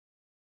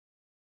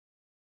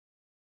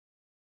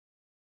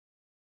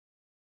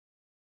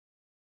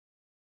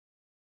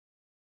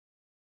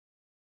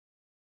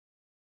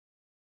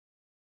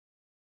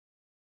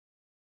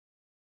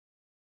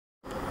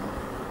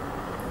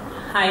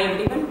Hi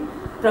everyone,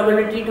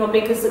 probability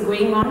topic is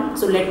going on,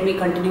 so let me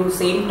continue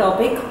same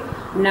topic.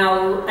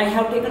 Now I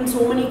have taken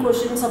so many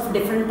questions of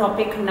different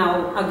topic.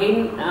 Now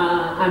again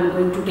I am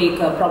going to take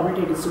a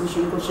probability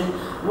distribution question,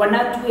 one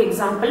or two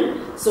example.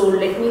 So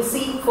let me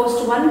see.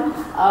 First one,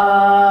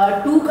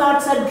 two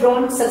cards are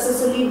drawn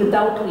successfully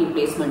without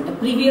replacement. The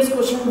previous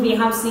question we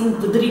have seen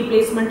the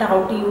replacement,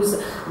 how to use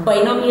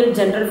binomial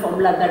general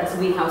formula, that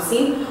we have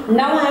seen.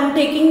 Now I am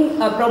taking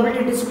a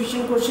probability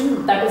distribution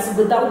question that is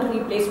without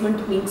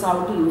replacement, means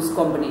how to use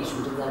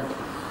combination result.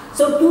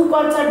 So two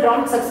cards are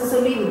drawn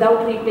successfully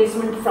without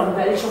replacement from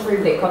well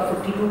shuffled deck of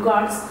 52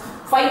 cards.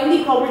 Find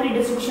the probability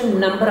distribution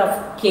number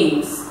of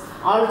kings.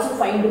 Also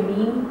find the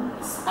mean,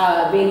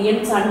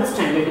 variance and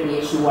standard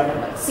deviation,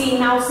 whatever. See,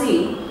 now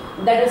see,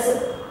 that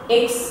is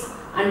x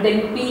and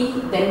then p,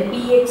 then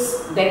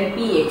px, then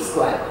px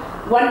square.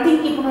 One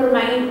thing keep in your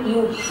mind,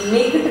 you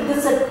make it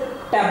this a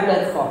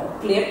tabular form.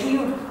 Clear to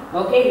you?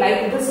 Okay,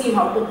 like this you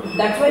have to,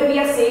 that's why we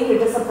are saying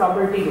it is a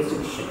probability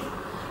distribution.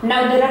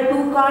 Now there are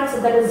two cards,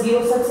 that is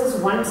 0 success,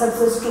 1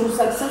 success, 2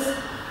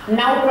 success.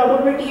 Now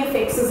probability of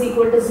x is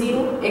equal to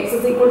 0. X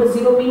is equal to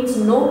 0 means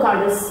no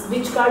card is,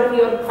 which card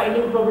we are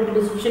finding probability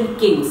distribution?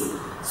 Kings.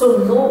 So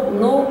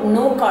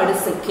no card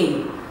is a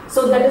king.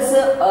 So that is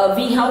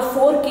we have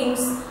 4 kings.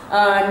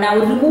 Now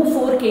remove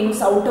 4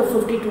 kings out of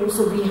 52.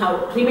 So we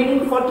have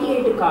remaining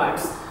 48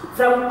 cards.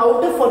 From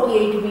out of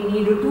 48 we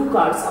need 2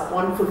 cards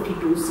upon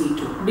 52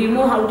 C2. Do you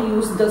know how to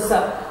use this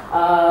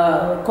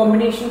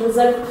combination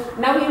result?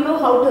 Now you know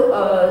how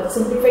to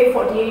simplify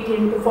 48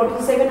 into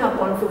 47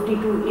 upon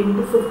 52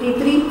 into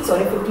 53,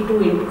 sorry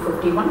 52 into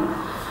 51.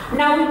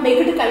 Now make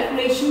it a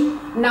calculation.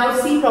 Now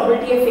see,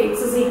 probability of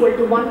x is equal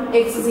to 1,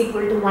 x is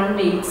equal to 1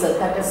 means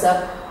that is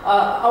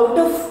out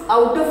of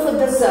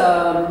this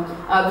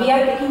we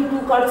are taking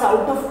 2 cards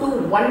out of 2,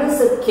 1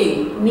 is a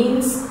king,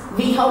 means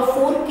we have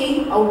 4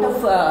 king, out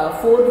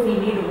of 4 we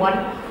need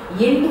 1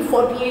 into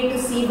 48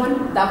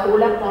 C1, the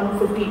whole upon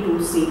 52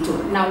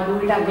 C2. Now do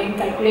it again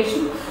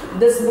calculation.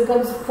 This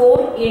becomes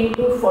 4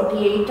 into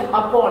 48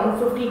 upon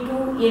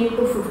 52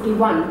 into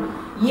 51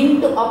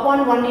 into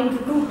upon 1 into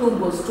 2, 2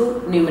 goes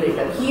to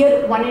numerator.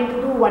 Here 1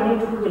 into 2, 1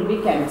 into 2 will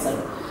be cancelled.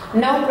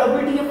 Now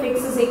probability of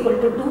x is equal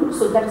to 2,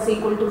 so that is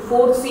equal to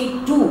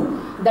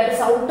 4C2, that is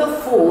out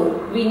of 4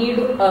 we need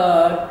 2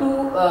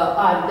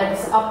 that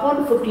is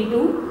upon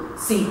 52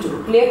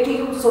 C2. Clear to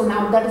you? So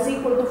now that is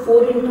equal to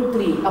 4 into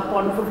 3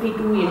 upon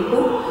 52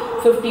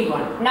 into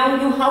 51.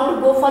 Now you have to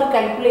go for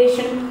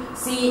calculation.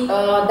 See,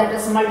 that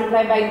is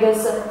multiply by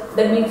this,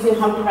 that means you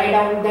have to write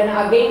out, then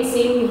again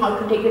same you have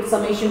to take it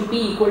summation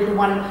p equal to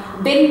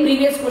 1. Then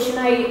previous question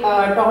I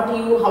taught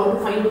you how to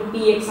find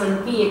px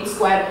and px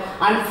square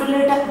and fill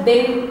it up.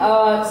 Then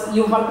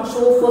you have to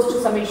show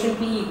first summation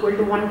p equal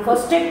to 1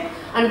 first step,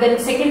 and then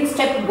second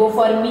step go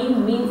for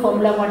mean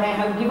formula what I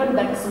have given,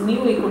 that is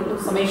mu equal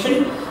to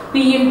summation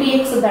p into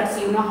x, so that's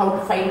you know how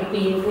to find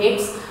p into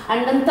x.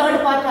 And then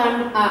third part I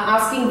am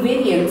asking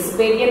variance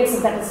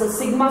that is a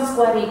sigma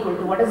square equal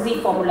to, what is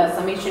the formula?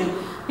 Summation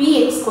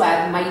px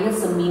square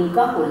minus mean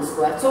ka whole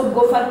square. So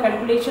go for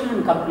calculation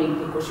and complete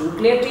the question.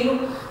 Clear to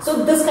you?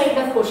 So this kind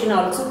of question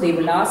also they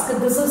will ask.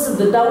 This is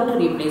without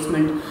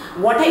replacement.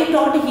 What I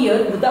taught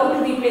here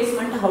without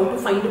replacement, how to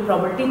find the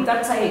probability,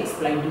 that's I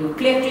explained to you.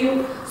 Clear to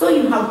you? So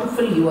you have to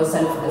fill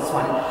yourself this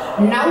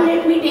one. Now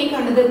let me take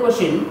another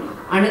question.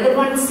 Another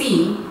one,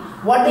 see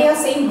what they are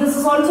saying. This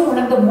is also one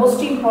of the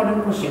most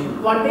important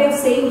question. What they are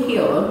saying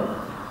here,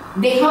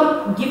 they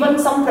have given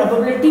some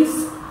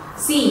probabilities.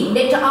 See,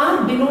 let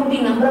R denote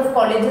the number of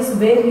colleges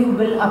where you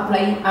will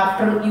apply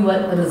after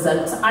your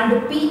results, and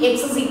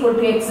Px is equal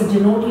to x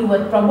denote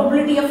your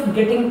probability of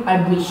getting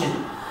admission,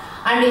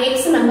 and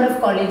x number of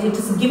college. It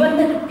is given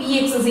that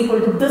Px is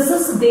equal to, this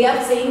is, they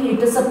are saying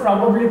it is a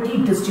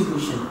probability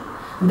distribution.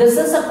 This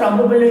is a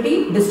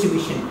probability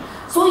distribution.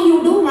 So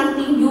you do one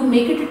thing, you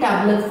make it a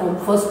tabular form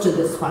first to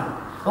this one.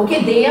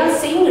 Okay, they are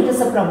saying it is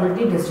a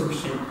probability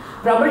distribution.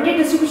 Probability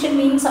distribution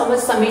means our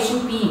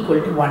summation p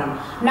equal to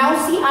 1. Now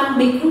see, I am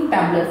making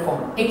tabular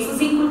form. X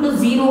is equal to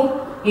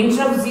 0,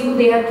 instead of 0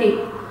 they are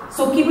k.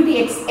 So keep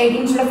it x,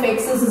 instead of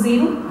x is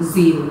 0,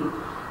 0.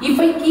 If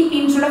I keep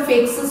instead of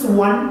x is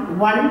 1,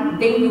 1,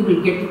 then you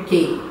will get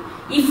k.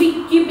 If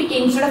we keep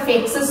instead of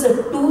x is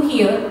 2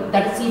 here,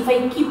 that is if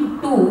I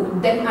keep 2,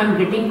 then I am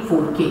getting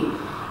 4k.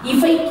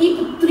 If I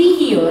keep 3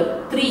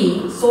 here,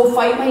 3, so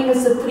 5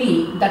 minus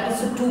 3, that is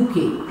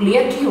 2k.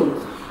 Clear to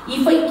you?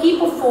 If I keep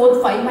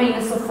 4, 5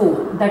 minus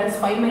 4, that is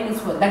 5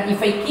 minus 4. That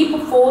if I keep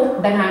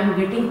 4, then I am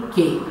getting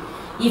k.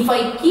 If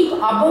I keep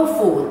above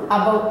 4,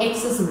 above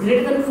x is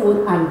greater than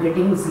 4, I am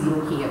getting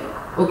 0 here.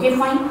 Okay,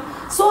 fine.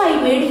 So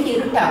I made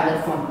here a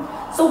tabular form.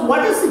 So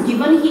what is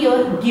given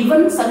here?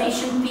 Given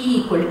summation p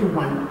equal to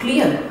 1.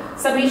 Clear?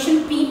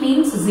 Summation p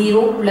means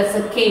 0 plus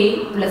a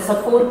k plus a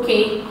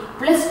 4k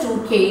plus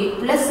 2k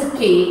plus a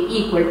k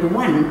equal to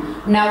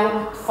 1.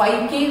 Now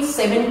 5k,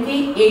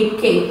 7k,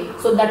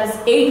 8k. So that is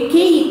 8k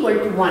equal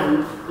to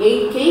 1.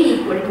 8k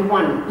equal to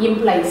 1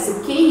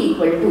 implies k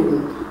equal to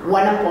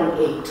 1 upon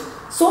 8.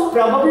 So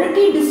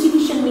probability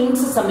distribution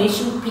means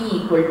summation p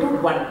equal to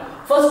 1.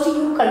 First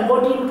you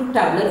convert it into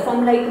tabular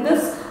form like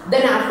this.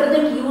 Then after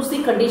that use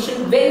the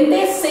condition when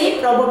they say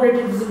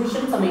probability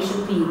distribution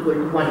summation p equal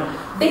to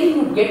 1. Then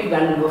you get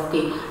value of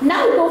k.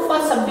 Now go for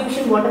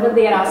subdivision, whatever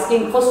they are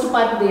asking. First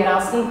part they are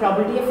asking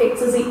probability of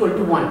x is equal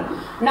to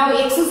 1. Now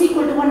x is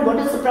equal to 1, what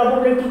is the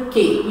probability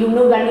k? You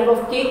know value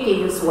of k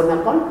is 1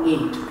 upon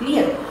 8.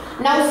 Clear?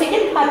 Now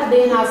second part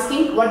they are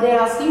asking, what they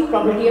are asking,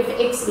 probability of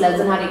x less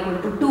than or equal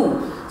to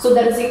 2. So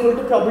that is equal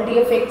to probability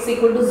of x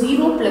equal to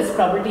 0 plus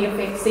probability of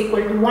x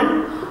equal to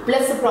 1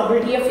 plus the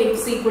probability of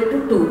x equal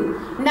to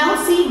 2.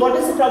 Now see what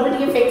is the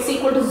probability of x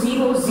equal to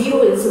 0?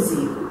 0 is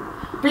 0.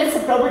 Plus the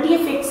probability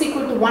of x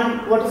equal to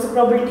 1, what is the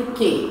probability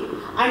k?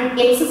 And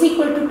x is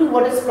equal to 2,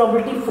 what is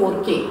probability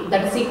 4k?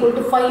 That is equal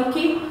to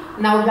 5k.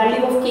 Now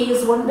value of k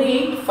is 1 by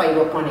 8, 5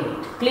 upon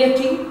 8. Clear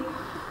to you?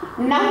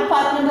 Now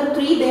part number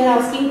 3 they are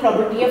asking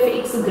probability of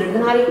x greater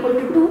than or equal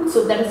to 2.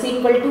 So that is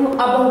equal to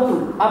above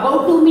 2.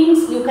 Above 2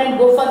 means you can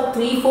go for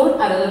 3, 4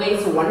 or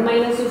otherwise 1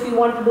 minus if you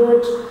want to do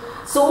it.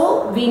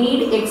 So we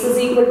need x is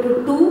equal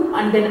to 2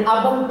 and then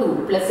above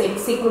 2 plus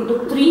x equal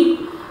to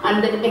 3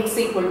 and then x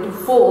equal to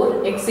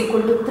 4, x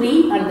equal to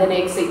 3 and then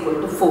x equal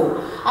to 4.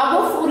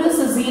 Above 4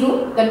 is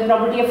 0, then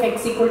probability of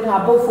x equal to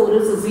above 4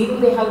 is 0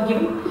 they have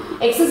given.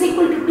 X is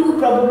equal to 2,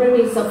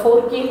 probability is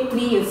 4k,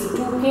 3 is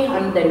 2k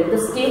and then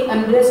this k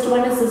and rest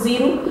one is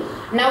 0.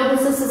 Now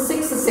this is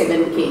 6,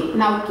 7k.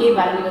 Now k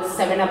value is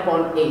 7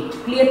 upon 8.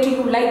 Clear to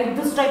you? Like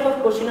this type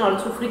of question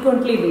also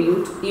frequently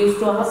we used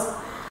to ask.